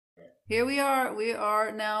Here we are. We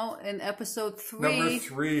are now in episode 3. Number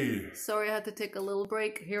 3. Sorry, I had to take a little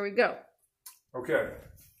break. Here we go. Okay.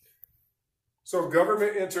 So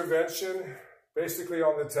government intervention, basically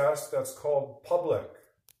on the test, that's called public.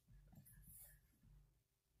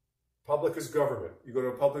 Public is government. You go to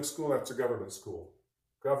a public school, that's a government school.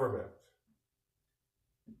 Government.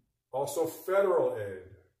 Also federal aid.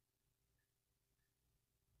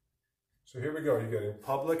 So here we go. You're getting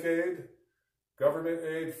public aid, government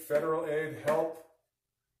aid, federal aid, help.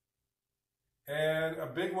 And a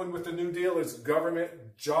big one with the New Deal is government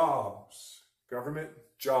jobs. Government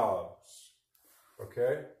jobs.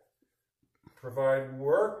 Okay? Provide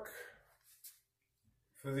work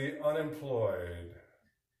for the unemployed.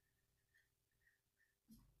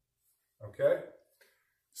 Okay?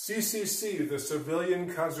 CCC, the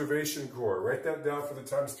Civilian Conservation Corps. Write that down for the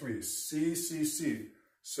times 3. CCC,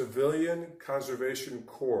 Civilian Conservation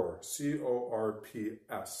Corps.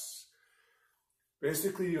 C-O-R-P-S.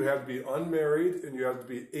 Basically, you have to be unmarried and you have to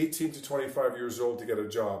be 18 to 25 years old to get a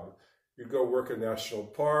job. You go work in national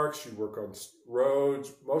parks, you work on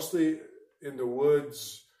roads, mostly in the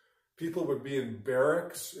woods. People would be in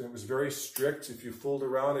barracks, and it was very strict. If you fooled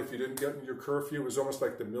around, if you didn't get in your curfew, it was almost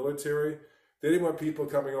like the military. They didn't want people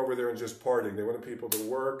coming over there and just partying. They wanted people to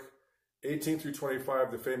work. 18 through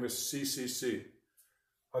 25, the famous CCC.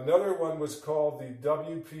 Another one was called the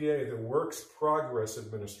WPA, the Works Progress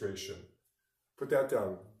Administration. Put that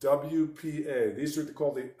down, WPA. These are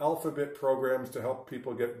called the alphabet programs to help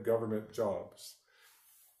people get government jobs.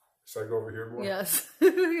 Should I go over here more? Yes,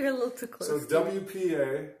 you're a little too close. So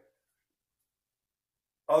WPA,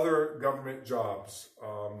 other government jobs.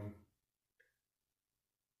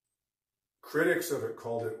 Critics of it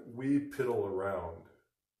called it "we piddle around,"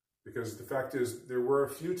 because the fact is there were a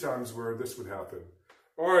few times where this would happen.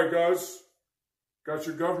 All right, guys, got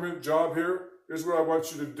your government job here. Here's what I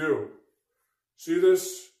want you to do. See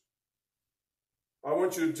this? I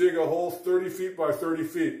want you to dig a hole 30 feet by 30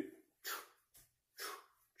 feet.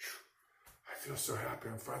 I feel so happy.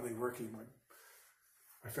 I'm finally working.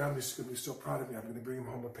 My family's going to be so proud of me. I'm going to bring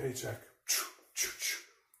them home a paycheck.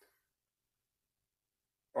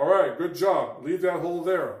 All right, good job. Leave that hole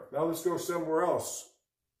there. Now let's go somewhere else.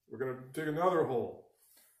 We're going to dig another hole.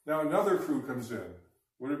 Now another crew comes in.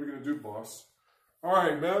 What are we going to do, boss? All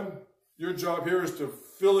right, men, your job here is to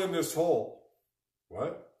fill in this hole.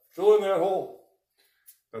 What? Fill in that hole.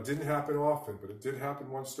 That didn't happen often, but it did happen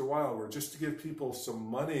once in a while, where just to give people some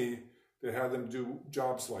money, they had them do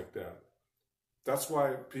jobs like that. That's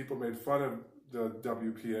why people made fun of the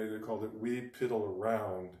WPA. They called it "we piddle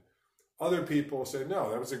around." Other people say, no,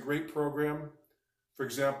 that was a great program. For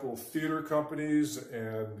example, theater companies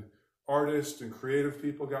and artists and creative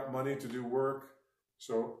people got money to do work.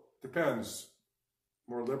 So, depends.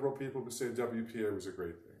 More liberal people would say WPA was a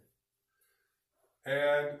great thing.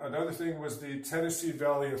 And another thing was the Tennessee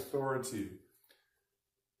Valley Authority.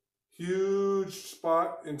 Huge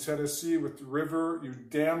spot in Tennessee with the river. You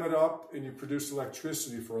dam it up and you produce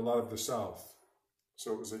electricity for a lot of the South.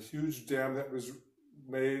 So it was a huge dam that was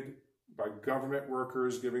made by government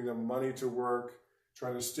workers, giving them money to work,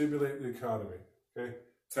 trying to stimulate the economy. Okay?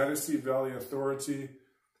 Tennessee Valley Authority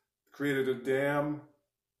created a dam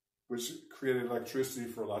which created electricity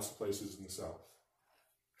for lots of places in the South.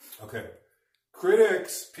 Okay.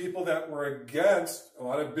 Critics, people that were against, a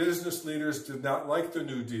lot of business leaders did not like the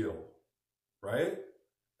New Deal, right?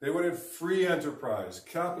 They wanted free enterprise,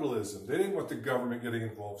 capitalism. They didn't want the government getting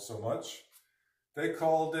involved so much. They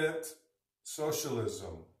called it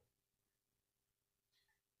socialism.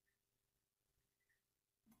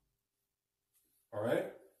 All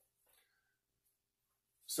right?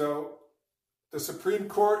 So the Supreme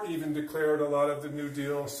Court even declared a lot of the New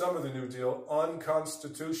Deal, some of the New Deal,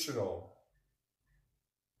 unconstitutional.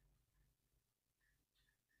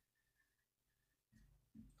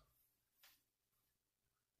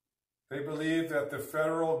 They believed that the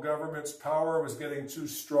federal government's power was getting too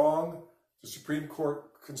strong. The Supreme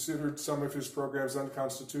Court considered some of his programs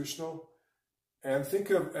unconstitutional. And think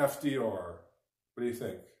of FDR. What do you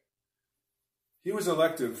think? He was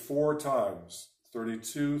elected 4 times,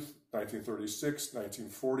 32, 1936,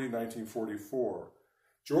 1940, 1944.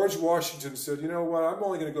 George Washington said, you know what, I'm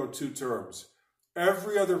only going to go 2 terms.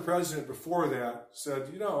 Every other president before that said,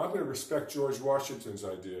 you know, I'm going to respect George Washington's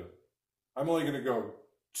idea. I'm only going to go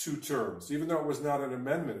 2 terms, even though it was not an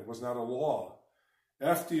amendment, it was not a law.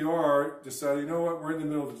 FDR decided, you know what, we're in the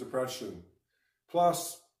middle of the Depression.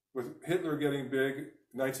 Plus, with Hitler getting big,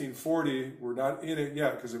 1940, we're not in it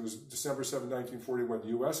yet because it was December 7, 1940 when the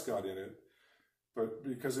U.S. got in it. But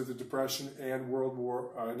because of the Depression and World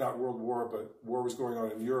War, not World War, but war was going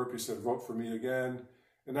on in Europe, he said, vote for me again.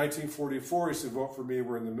 In 1944, he said, vote for me.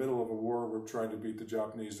 We're in the middle of a war. We're trying to beat the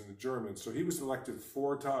Japanese and the Germans. So he was elected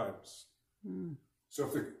 4 times. Mm. So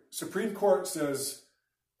if the Supreme Court says,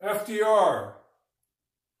 FDR,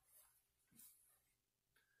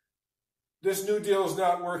 this New Deal is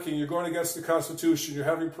not working. You're going against the Constitution. You're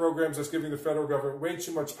having programs that's giving the federal government way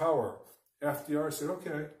too much power. FDR said,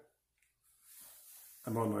 okay.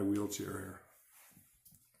 I'm on my wheelchair here.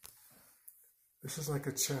 This is like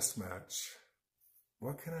a chess match.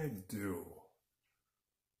 What can I do?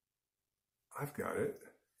 I've got it.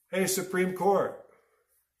 Hey, Supreme Court.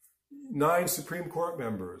 9 Supreme Court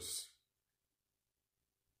members.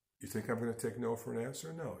 You think I'm going to take no for an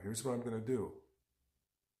answer? No. Here's what I'm going to do.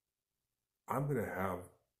 I'm going to have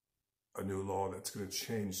a new law that's going to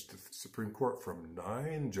change the Supreme Court from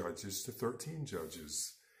 9 judges to 13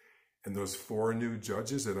 judges. And those 4 new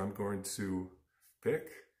judges that I'm going to pick,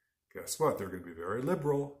 guess what? They're going to be very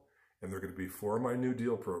liberal, and they're going to be for my New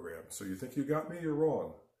Deal program. So you think you got me? You're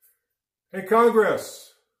wrong. Hey, Congress!